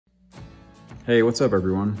Hey, what's up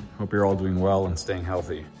everyone? Hope you're all doing well and staying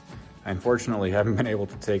healthy. I unfortunately haven't been able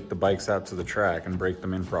to take the bikes out to the track and break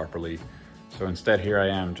them in properly. So instead here I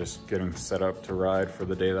am just getting set up to ride for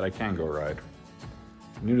the day that I can go ride.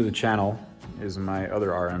 New to the channel is my other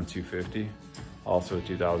RM250, also a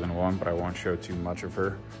 2001, but I won't show too much of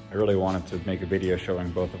her. I really wanted to make a video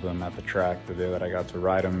showing both of them at the track the day that I got to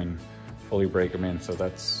ride them and fully break them in, so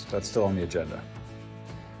that's still on the agenda.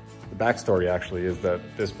 The backstory actually is that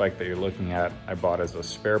this bike that you're looking at, I bought as a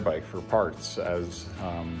spare bike for parts, as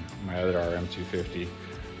my other RM250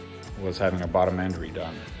 was having a bottom end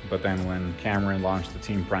redone. But then when Cameron launched the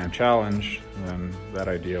Team Prime Challenge, then that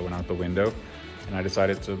idea went out the window and I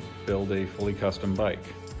decided to build a fully custom bike.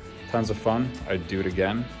 Tons of fun, I'd do it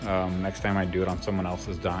again. Next time I'd do it on someone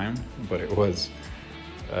else's dime, but it was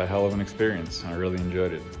a hell of an experience. I really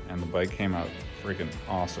enjoyed it and the bike came out freaking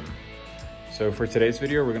awesome. So for today's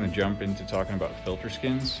video, we're gonna jump into talking about filter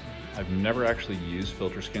skins. I've never actually used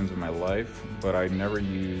filter skins in my life, but I never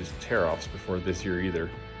used tear-offs before this year either,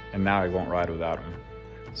 and now I won't ride without them.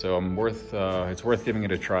 So it's worth giving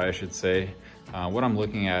it a try, I should say. What I'm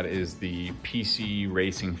looking at is the PC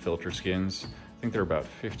Racing filter skins. I think they're about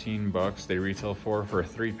 15 bucks they retail for a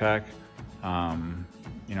 3-pack.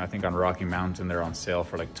 You know, I think on Rocky Mountain they're on sale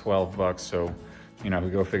for like 12 bucks. So, you know,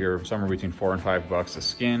 we go figure somewhere between $4 and $5 a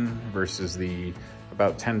skin versus the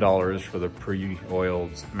about $10 for the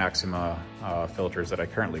pre-oiled Maxima filters that I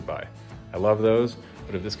currently buy. I love those,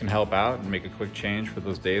 but if this can help out and make a quick change for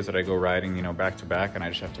those days that I go riding, you know, back to back and I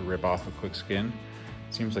just have to rip off a quick skin,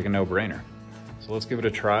 it seems like a no-brainer. So let's give it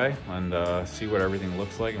a try and see what everything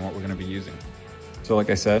looks like and what we're gonna be using. So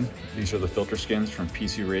like I said, these are the filter skins from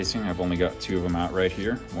PC Racing. I've only got 2 of them out right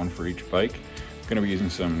here, 1 for each bike. I'm gonna be using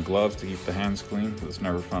some gloves to keep the hands clean because it's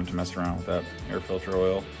never fun to mess around with that air filter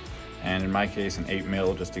oil. And in my case, an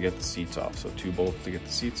 8mm just to get the seats off. So 2 bolts to get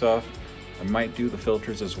the seats off. I might do the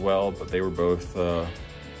filters as well, but they were both,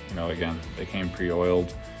 you know, again, they came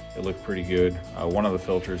pre-oiled. They look pretty good. One of the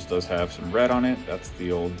filters does have some red on it. That's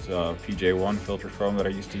the old PJ1 filter foam that I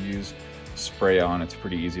used to use. Spray on, it's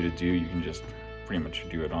pretty easy to do. You can just pretty much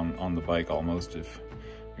do it on the bike almost if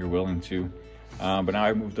you're willing to. But now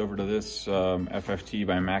I moved over to this FFT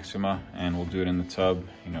by Maxima, and we'll do it in the tub,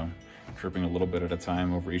 you know, dripping a little bit at a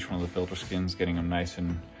time over each one of the filter skins, getting them nice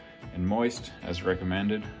and moist as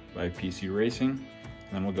recommended by PC Racing. And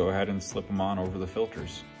then we'll go ahead and slip them on over the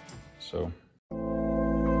filters. So.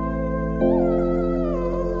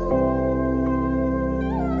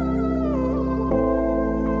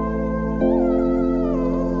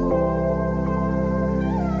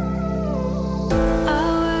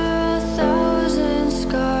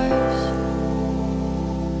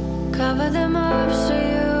 Cover them up so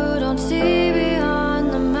you don't see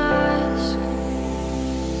beyond the mask.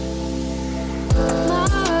 My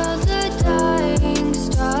world's a dying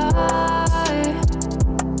star.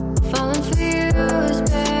 Falling for you has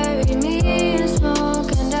buried me in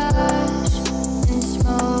smoke and ash. In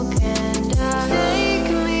smoke and ash. Take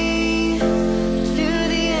me to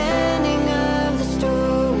the ending of the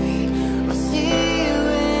story. I'll see you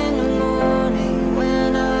in the morning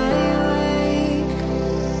when I wake.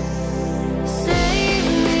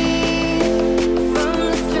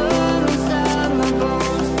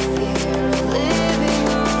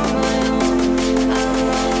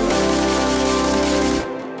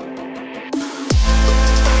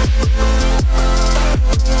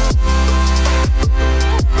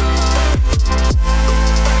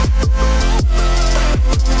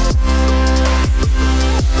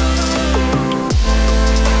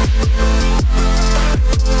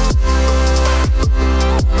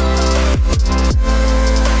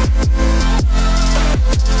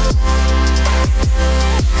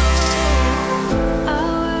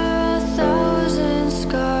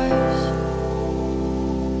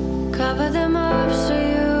 Cover them up so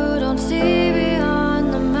you don't see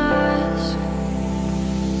beyond the mask.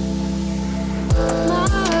 My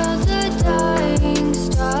world's a dying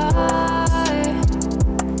star.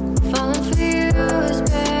 Falling for you has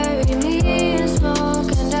buried me in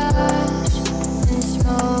smoke and ash. In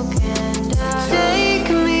smoke and ash. Take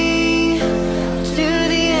me to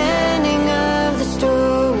the ending of the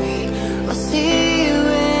story. I'll see you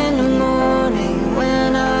in the morning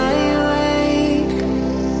when I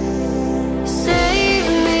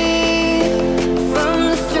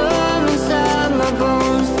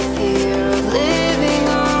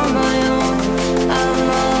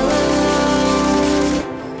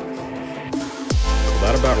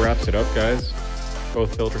about wraps it up, guys.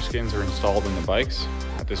 Both filter skins are installed in the bikes.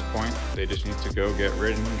 At this point, they just need to go get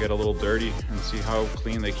ridden, get a little dirty, and see how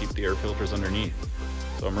clean they keep the air filters underneath.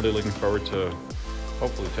 So I'm really looking forward to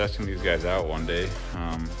hopefully testing these guys out one day.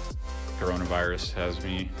 Coronavirus has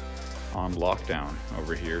me on lockdown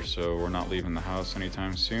over here, so we're not leaving the house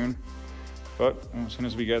anytime soon. But as soon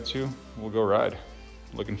as we get to, we'll go ride.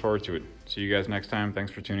 Looking forward to it. See you guys next time.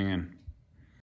 Thanks for tuning in.